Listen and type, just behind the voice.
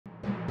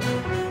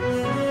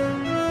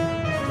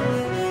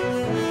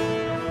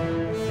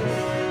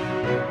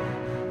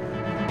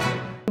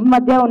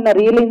మధ్య ఉన్న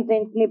real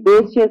incidents ని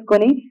బేస్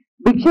చేసుకొని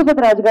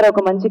భిక్షపతి రాజు గారు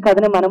ఒక మంచి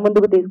కథని మన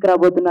ముందుకు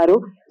తీసుకురాబోతున్నారు.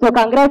 సో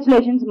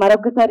కంగ్రాచులేషన్స్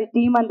మరొకసారి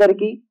టీం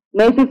అందరికి.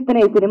 మే 5th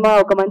ఈ సినిమా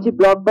ఒక మంచి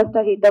బ్లాక్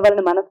బస్టర్ హిట్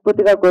అవ్వాలని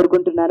మనస్ఫూర్తిగా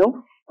కోరుకుంటున్నాను.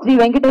 Shri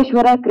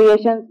Venkateswara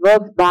creations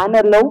works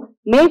banner లో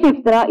మే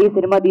 5th ఈ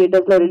సినిమా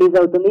థియేటర్స్ లో రిలీజ్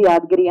అవుతుంది,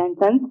 యాద్గిరి అండ్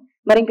సన్స్.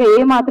 మరి ఇంకా ఏ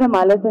మాత్రం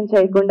ఆలస్యం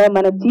చేయకుండా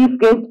మన చీఫ్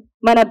గెస్ట్,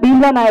 మన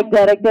బీలా నాయక్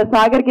డైరెక్టర్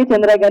సాగర్ కే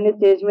చంద్ర గారిని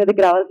స్టేజ్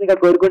మీదకి రావాల్సిందిగా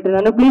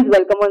కోరుకుంటున్నాను. Please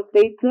welcome on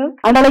stage sir.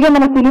 And అలాగే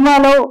మన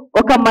సినిమాలో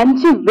ఒక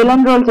మంచి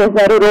విలన్ రోల్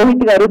చేశారు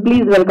రోహిత్ గారు,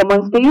 ప్లీజ్ వెల్కమ్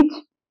ఆన్ స్టేజ్.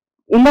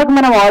 ఇందాక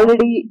మనం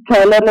ఆల్రెడీ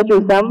ట్రైలర్ లో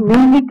చూసాం,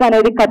 మ్యూజిక్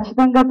అనేది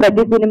ఖచ్చితంగా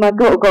ప్రతి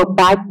సినిమాకి ఒక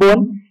బ్యాక్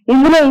బోన్.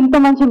 ఇందులో ఇంత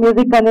మంచి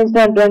మ్యూజిక్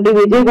అందించినటువంటి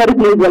విజయ్ గారు,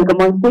 please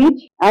welcome on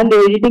stage. And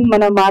editing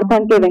మన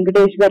మార్తాంకే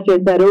వెంకటేష్ గారు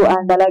చేశారు.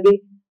 అండ్ అలాగే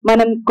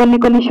మనం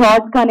కొన్ని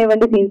షార్ట్స్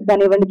కానివ్వండి, సీన్స్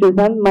కానివ్వండి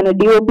చూసాం. మన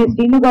డిఓపి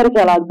శ్రీను గారు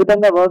చాలా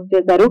అద్భుతంగా వర్క్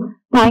చేశారు.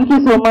 Thank you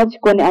so much.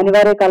 కొన్ని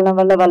అనివార్య కారణం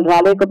వల్ల వాళ్ళు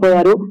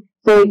రాలేకపోయారు.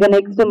 సో ఇక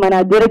నెక్స్ట్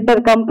మన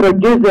డైరెక్టర్ కమ్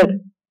ప్రొడ్యూసర్,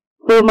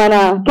 సో మన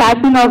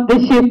captain of the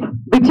ship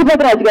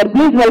Bhikshapathi రాజు గారు,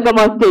 ప్లీజ్ వెల్కమ్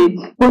ఆన్ స్టేజ్.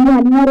 కొన్ని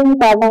అనివార్య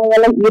కారణాల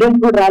వల్ల హీరోయిన్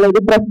కూడా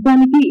రాలేదు.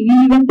 ప్రస్తుతానికి ఈ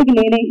ఈవెంట్ కి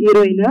నేనే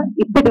హీరోయిన్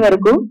ఇప్పటి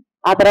వరకు.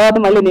 ఆ తర్వాత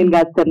మళ్ళీ నేను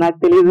కాదు సార్, నాకు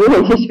తెలియదు.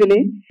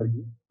 యశస్విని.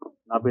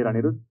 నా పేరు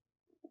అనిరుద్.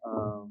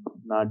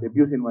 నా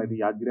డెబ్యూ సినిమా ఇది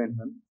Yadgiri and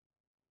Sons.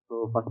 So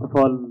first of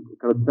all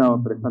ఇక్కడ వచ్చిన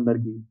ప్రెస్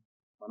అందరికీ,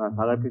 మన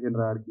సాగర్ కే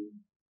చంద్ర గారికి,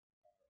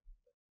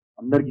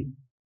 అందరికీ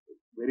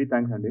వెరీ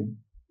థ్యాంక్స్ అండి.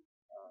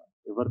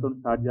 ఎవరితో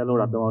స్టార్ట్ చేయాలో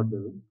కూడా అర్థం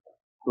అవ్వట్లేదు.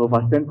 సో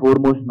ఫస్ట్ అండ్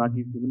ఫార్మోస్ట్ నాకు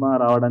ఈ సినిమా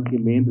రావడానికి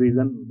మెయిన్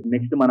రీజన్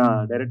నెక్స్ట్ మన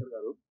డైరెక్టర్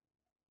గారు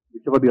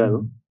విశ్వపతి గారు.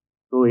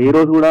 సో ఏ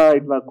రోజు కూడా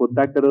ఇట్లా కొత్త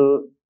యాక్టర్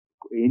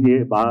ఏం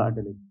బాగా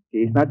అంటే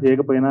చేసినా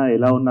చేయకపోయినా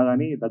ఎలా ఉన్నా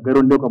కానీ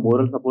దగ్గరుండి ఒక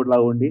మోరల్ సపోర్ట్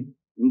లాగా ఉండి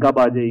ఇంకా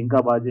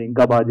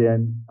బాజే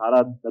అని చాలా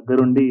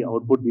దగ్గరుండి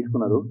అవుట్పుట్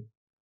తీసుకున్నారు.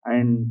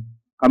 And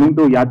coming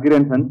to Yadgiri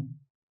and Sons,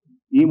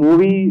 ఈ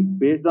movie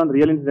based on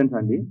real incidents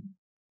అండి.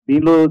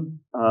 దీనిలో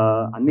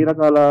అన్ని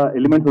రకాల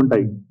ఎలిమెంట్స్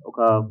ఉంటాయి. ఒక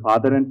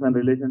ఫాదర్ అండ్ సన్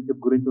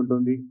రిలేషన్షిప్ గురించి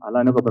ఉంటుంది,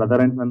 అలానే ఒక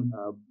brother and sun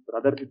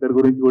brother sister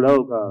గురించి కూడా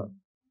ఒక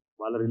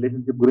వాళ్ళ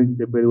రిలేషన్షిప్ గురించి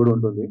చెప్పేది కూడా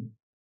ఉంటుంది.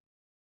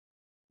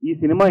 ఈ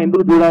సినిమా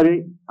ఎందుకు చూడాలి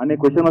అనే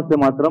క్వశ్చన్ వస్తే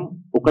మాత్రం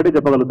ఒకటే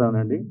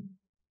చెప్పగలుగుతానండి.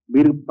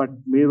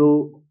 మీరు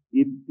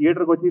ఈ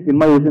థియేటర్కి వచ్చి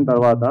సినిమా చూసిన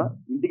తర్వాత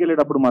ఇంటికి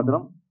వెళ్ళేటప్పుడు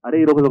మాత్రం అరే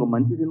ఈరోజు ఒక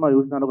మంచి సినిమా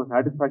చూసినాను ఒక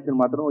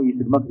సాటిస్ఫాక్షన్ మాత్రం ఈ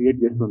సినిమా క్రియేట్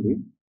చేస్తుంది.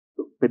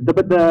 పెద్ద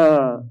పెద్ద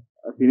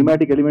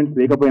సినిమాటిక్ ఎలిమెంట్స్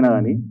లేకపోయినా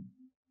కానీ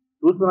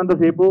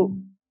చూస్తున్నంతసేపు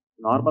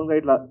నార్మల్గా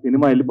ఇట్లా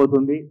సినిమా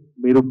వెళ్ళిపోతుంది.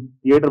 మీరు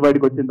థియేటర్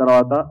బయటకు వచ్చిన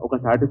తర్వాత ఒక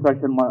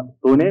సాటిస్ఫాక్షన్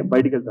తోనే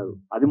బయటికి వెళ్తారు.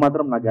 అది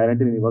మాత్రం నా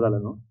గ్యారంటీ నేను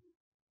ఇవ్వగలను.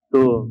 సో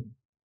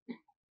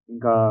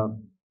ఇంకా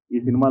ఈ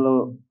సినిమాలో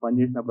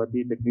పనిచేసిన ప్రతి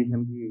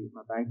టెక్నీషియన్కి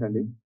నా థ్యాంక్స్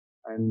అండి.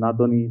 అండ్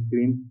నాతోని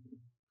స్క్రీన్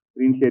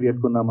షేర్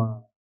చేసుకున్నామా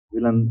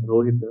విలన్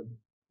రోహిత్,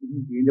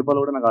 ఏం చెప్పాలో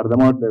కూడా నాకు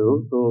అర్థం అవ్వట్లేదు.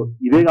 సో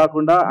ఇదే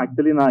కాకుండా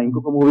యాక్చువల్లీ నా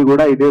ఇంకొక మూవీ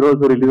కూడా ఇదే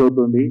రోజు రిలీజ్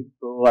అవుతుంది.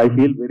 So I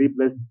feel very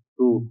blessed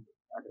to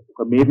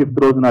ఒక మే 5th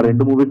రోజు నా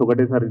 2 మూవీస్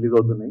ఒకటేసారి రిలీజ్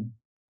అవుతున్నాయి.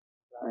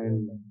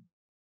 అండ్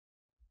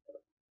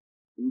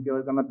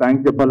ఇంకెవరికన్నా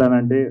థ్యాంక్స్ చెప్పాలని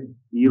అంటే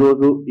ఈ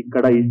రోజు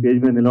ఇక్కడ ఈ స్టేజ్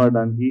మీద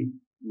నిలబడడానికి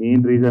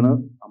మెయిన్ రీజన్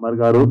అమర్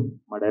గారు,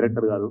 మా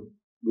డైరెక్టర్ గారు.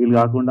 వీళ్ళు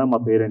కాకుండా మా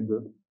పేరెంట్స్.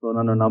 సో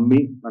నన్ను నమ్మి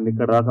నన్ను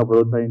ఇక్కడ రాక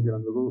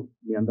ప్రోత్సహించినందుకు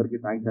మీ అందరికీ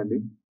థ్యాంక్స్ అండి.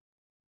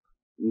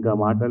 ఇంకా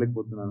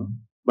మాట్లాడలేకపోతున్నాను.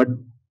 బట్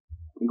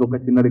ఇంకొక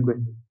చిన్న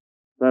రిక్వెస్ట్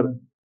సార్,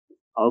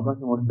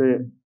 అవకాశం వస్తే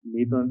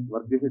మీతో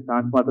వర్క్ చేసే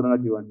ఛాన్స్ మాత్రం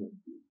నాకు ఇవ్వండి.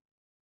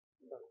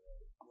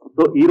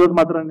 సో ఈ రోజు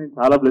మాత్రం నేను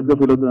చాలా బ్లెస్ గా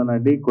ఫీల్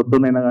అవుతున్నానండి.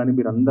 కొత్తనైనా కానీ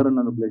మీరు అందరూ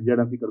నన్ను బ్లెస్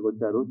చేయడానికి ఇక్కడికి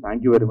వచ్చారు.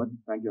 Thank you very much.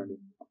 Thank you అండి.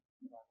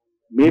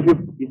 మే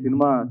 5th ఈ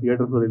సినిమా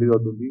థియేటర్స్ లో రిలీజ్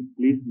అవుతుంది.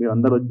 ప్లీజ్ మీరు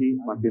అందరూ వచ్చి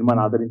మా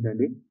సినిమాని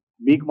ఆదరించండి.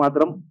 మీకు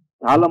మాత్రం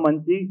చాలా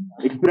మంచి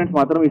ఎక్స్పీరియన్స్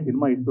మాత్రం ఈ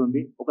సినిమా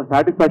ఇస్తుంది. ఒక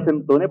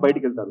సాటిస్ఫాక్షన్ తోనే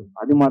బయటికి వెళ్తారు,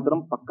 అది మాత్రం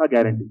పక్కా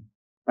గ్యారంటీ.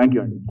 థ్యాంక్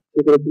యూ అండి.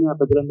 ఇక్కడ వచ్చిన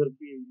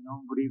పెద్దలందరికీ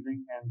good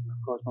evening. And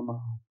of course మన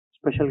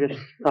స్పెషల్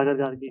గెస్ట్ సాగర్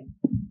గారికి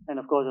అండ్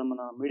అఫ్ కోర్స్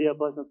మన మీడియా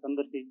పర్సన్స్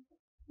అందరికీ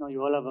you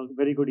all have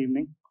very good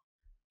evening.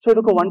 So ఇది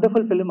ఒక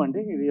వండర్ఫుల్ ఫిల్మ్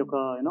అండి. ఇది ఒక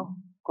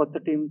కొత్త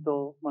టీంతో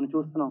మనం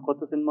చూస్తున్నాం,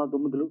 కొత్త సినిమా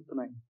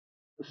దుమ్ముదులుపుతున్నాయి.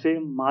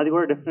 సేమ్ మాది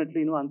కూడా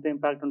డెఫినెట్లీ అంతే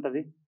ఇంపాక్ట్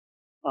ఉంటుంది.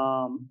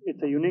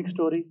 It's a unique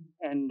story.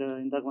 And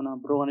ఇందాక మన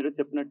బ్రో అనేది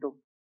చెప్పినట్టు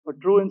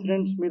ట్రూ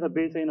ఇన్సిడెంట్స్ మీద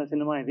బేస్ అయిన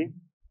సినిమా ఇది.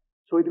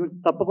 సో ఇది మీరు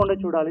తప్పకుండా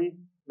చూడాలి.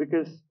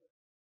 బికాస్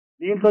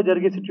దీంట్లో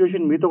జరిగే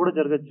సిచ్యువేషన్ మీతో కూడా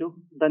జరగచ్చు.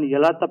 దాన్ని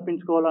ఎలా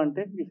తప్పించుకోవాలో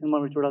అంటే ఈ సినిమా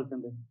మీరు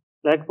చూడాల్సిందే.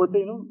 లేకపోతే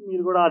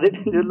మీరు కూడా అదే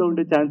డేంజర్లో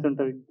ఉండే ఛాన్స్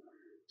ఉంటుంది.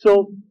 సో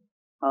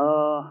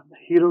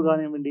హీరో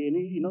కానివ్వండి,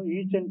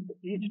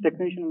 each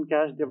technician and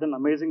caste they have done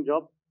amazing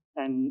job.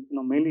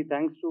 And mainly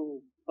thanks to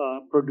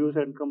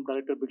producer and come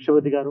director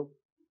Bhikshapathi గారు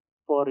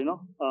for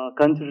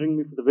considering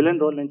me for the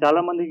villain role. నేను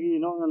చాలా మందికి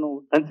నన్ను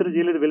కన్సిడర్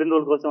చేయలేదు విలన్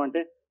రోల్ కోసం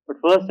అంటే, బట్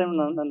ఫస్ట్ టైం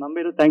నన్ను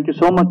నమ్మారు. Thank you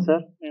so much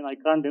sir. నేను I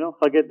can't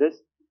forget this.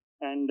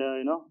 And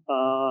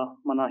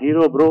మన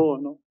హీరో బ్రో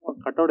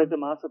కట్అవుట్ అయితే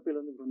మాస్ అప్పీల్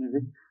ఉంది బ్రో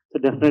ఇది. సో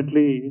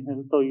డెఫినెట్లీ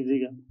ఎంతో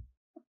ఈజీగా.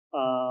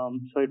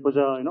 So it was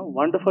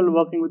wonderful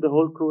working with the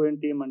whole crew and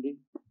team అండి.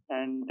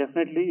 And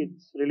definitely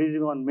it's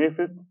releasing on May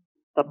 5th.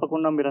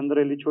 తప్పకుండా మీరు అందరూ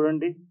వెళ్ళి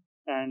చూడండి.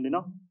 And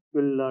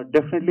will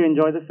definitely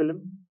enjoy the film.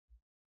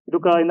 ఇది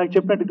ఒక ఇందాక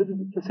చెప్పినట్టు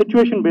ఇది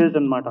సిచ్యువేషన్ బేస్డ్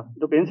అనమాట.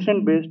 ఇది ఒక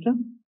ఇన్సిడెంట్ బేస్డ్.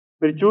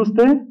 మీరు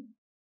చూస్తే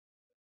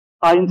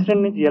ఆ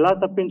ఇన్సిడెంట్ నుంచి ఎలా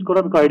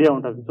తప్పించుకోరో మీకు ఐడియా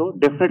ఉంటుంది. సో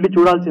డెఫినెట్లీ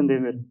చూడాల్సిందే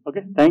మీరు.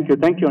 ఓకే, థ్యాంక్ యూ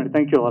అండి,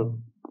 thank you all.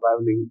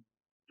 Travelling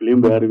film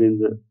by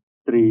Arvind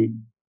 3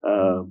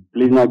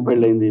 please నాకు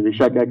పెళ్ళైంది,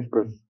 Visakha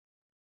express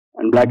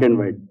and black and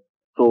white.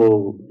 So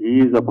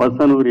is a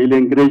person who really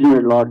encourage me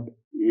lot.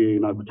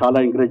 నాకు చాలా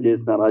ఎంకరేజ్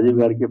చేసిన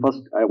రాజీవ్ గారికి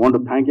first I want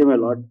to thank him a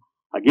lot.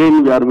 Again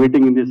we are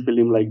meeting in this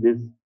film like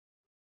this.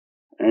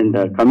 And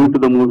coming to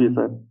the movie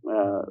sir,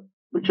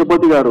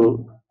 Bhikshapathi గారు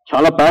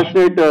చాలా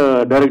passionate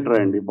director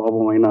అండి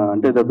పాపం. ఆయన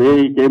అంటే ద వే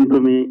ఈ కేమ్ టు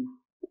మీ,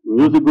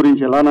 మ్యూజిక్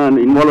గురించి ఎలా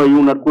ఇన్వాల్వ్ అయ్యి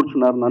ఉన్నారు,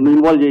 కూర్చున్నారు, నన్ను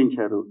ఇన్వాల్వ్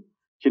చేయించారు.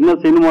 చిన్న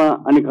సినిమా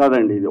అని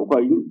కాదండి, ఇది ఒక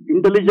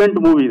ఇంటెలిజెంట్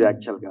మూవీ. ఇది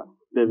యాక్చువల్గా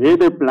the way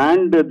they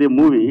planned the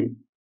movie,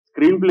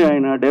 screen play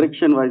అయినా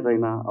డైరెక్షన్ వైజ్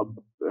అయినా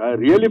I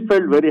really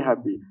felt very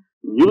happy.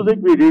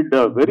 Music we did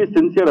very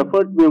sincere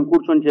effort, మేము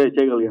కూర్చొని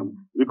చేయగలిగాం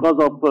బికాస్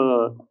ఆఫ్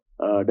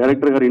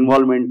డైరెక్టర్ గారి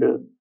ఇన్వాల్వ్మెంట్.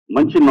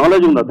 మంచి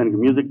నాలెడ్జ్ ఉంది అతనికి,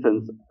 మ్యూజిక్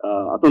సెన్స్.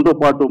 అతనితో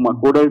పాటు మా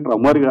కో డైరెక్టర్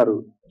అమర్ గారు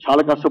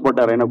చాలా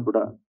కష్టపడ్డారు అయినా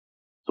కూడా.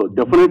 So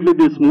definitely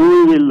this movie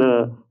will,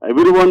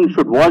 every one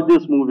should watch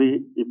this movie.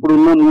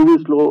 ఇప్పుడున్న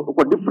మూవీస్ లో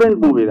ఒక డిఫరెంట్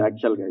మూవీ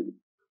యాక్చువల్గా ఇది.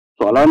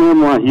 సో అలానే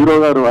మా హీరో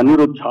గారు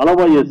అనిరుద్ చాలా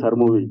బాగా చేశారు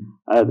movie.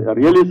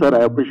 Really sir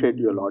I appreciate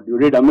you lot, you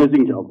did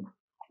amazing job.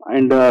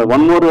 And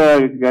one more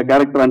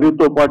character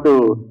Anirudh తో పాటు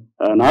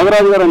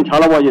నాగరాజు గారు అని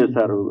చాలా బాగా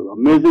చేశారు,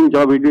 amazing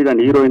job it did.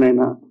 And heroine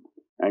అయినా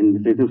అండ్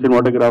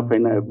సినిమాటోగ్రాఫ్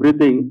అయినా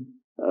everything.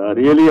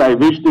 Really I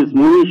wish this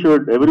movie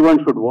should, every one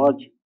should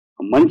watch.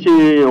 మంచి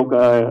ఒక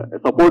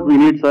support we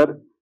need sir.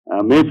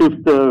 May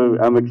 5th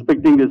I'm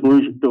expecting this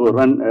movie to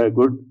run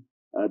good.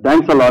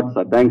 Thanks a lot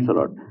sir, thanks a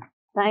lot.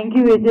 Thank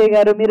you Vijay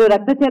గారు. మీరు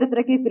రక్త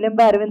చరిత్రకి film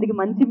by అరవింద్కి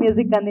మంచి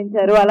music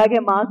అందించారు. అలాగే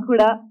మాకు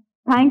కూడా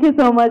థ్యాంక్ యూ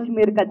సో మచ్.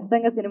 మీరు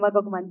ఖచ్చితంగా సినిమాకి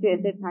ఒక మంచి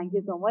asset. Thank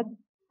you so much.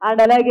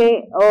 And అలాగే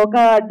ఒక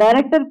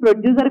డైరెక్టర్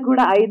ప్రొడ్యూసర్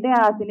కూడా అయితే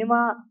ఆ సినిమా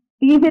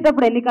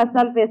తీసేటప్పుడు ఎన్ని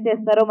కష్టాలు ఫేస్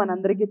చేస్తారో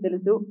మనందరికీ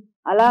తెలుసు.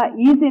 అలా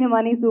ఈ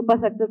సినిమాని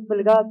సూపర్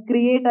సక్సెస్ఫుల్ గా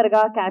క్రియేటర్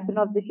గా,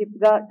 క్యాప్టెన్ ఆఫ్ ది షిప్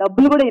గా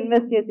డబ్బులు కూడా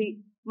ఇన్వెస్ట్ చేసి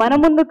మన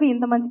ముందుకు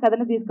ఇంత మంచి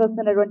కథను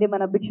తీసుకొస్తున్నటువంటి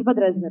మన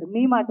భిక్షపతి రాజు గారు,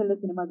 మీ మాటల్లో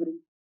సినిమా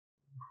గురించి.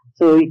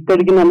 సో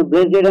ఇక్కడికి నన్ను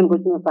బ్లేస్ చేయడానికి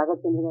వచ్చిన సాగర్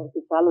చంద్ర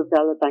గారికి చాలా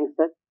చాలా థ్యాంక్స్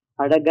సార్.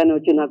 అడగగానే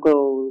వచ్చి నాకు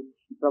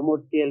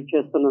ప్రమోట్ కి హెల్ప్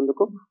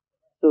చేస్తున్నందుకు.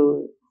 సో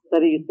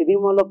సార్, ఈ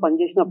సినిమాలో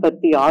పనిచేసిన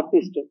ప్రతి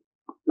ఆర్టిస్ట్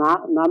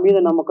నా మీద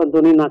నమ్మకంతో,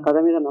 నా కథ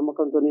మీద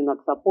నమ్మకంతో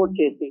నాకు సపోర్ట్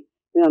చేసి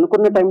నేను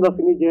అనుకున్న టైంలో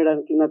ఫినిష్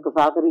చేయడానికి నాకు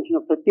సహకరించిన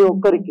ప్రతి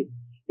ఒక్కరికి,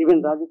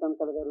 ఈవెన్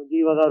రాజకాంత్ గారు,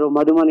 జీవ గారు,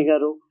 మధుమణి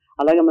గారు,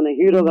 అలాగే మన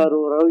హీరో గారు,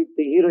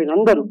 రోహిత్, హీరోయిన్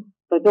అందరూ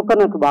ప్రతి ఒక్కరు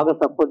నాకు బాగా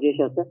సపోర్ట్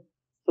చేశారు సార్.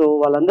 సో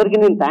వాళ్ళందరికీ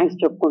నేను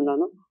థ్యాంక్స్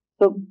చెప్పుకున్నాను.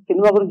 సో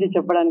సినిమా గురించి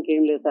చెప్పడానికి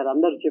ఏం లేదు సార్,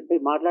 అందరూ చెప్పి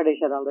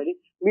మాట్లాడేశారు ఆల్రెడీ.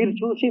 మీరు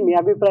చూసి మీ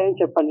అభిప్రాయం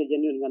చెప్పండి.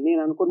 జెన్యున్ గా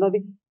నేను అనుకున్నది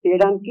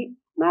చేయడానికి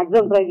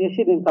మాక్సిమం ట్రై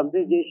చేసి నేను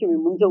కంప్లీట్ చేసి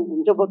మేము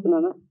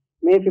ఉంచబోతున్నాను.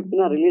 May 5th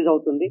రిలీజ్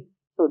అవుతుంది.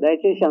 సో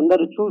దయచేసి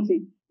అందరూ చూసి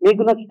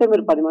మీకు నచ్చితే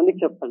మీరు 10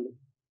 మందికి చెప్పండి.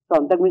 సో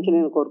అంతకుమించి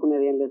నేను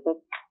కోరుకునేది ఏం లేదు sir.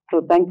 So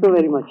thank you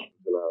very much.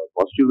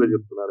 Positive గా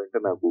చెప్తున్నారంటే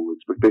నాకు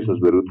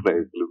ఎక్స్పెక్టేషన్స్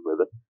పెరుగుతున్నాయి ఫిల్మ్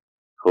మీద.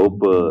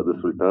 Hope this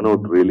will turn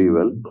out really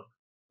well.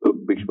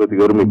 Bhikshapathi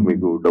గారు,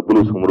 మీకు డబ్బులు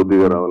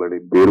సమృద్ధిగా రావాలని,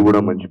 పేరు కూడా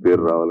మంచి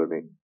పేరు రావాలని,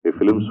 ఈ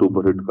ఫిల్మ్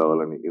సూపర్ హిట్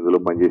కావాలని, ఇందులో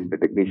పనిచేసిన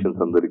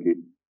టెక్నీషియన్స్ అందరికీ,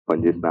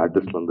 పనిచేసిన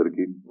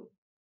ఆర్టిస్టులందరికీ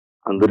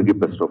అందరికీ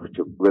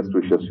బెస్ట్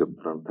విషెస్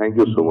చెప్తున్నాను. థ్యాంక్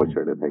యూ సో మచ్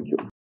అండి, థ్యాంక్ యూ.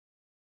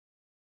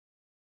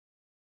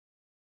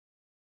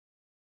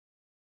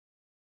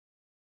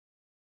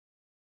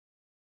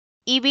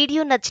 ఈ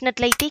వీడియో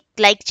నచ్చినట్లయితే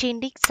లైక్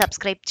చేయండి,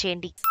 సబ్స్క్రైబ్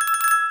చేయండి.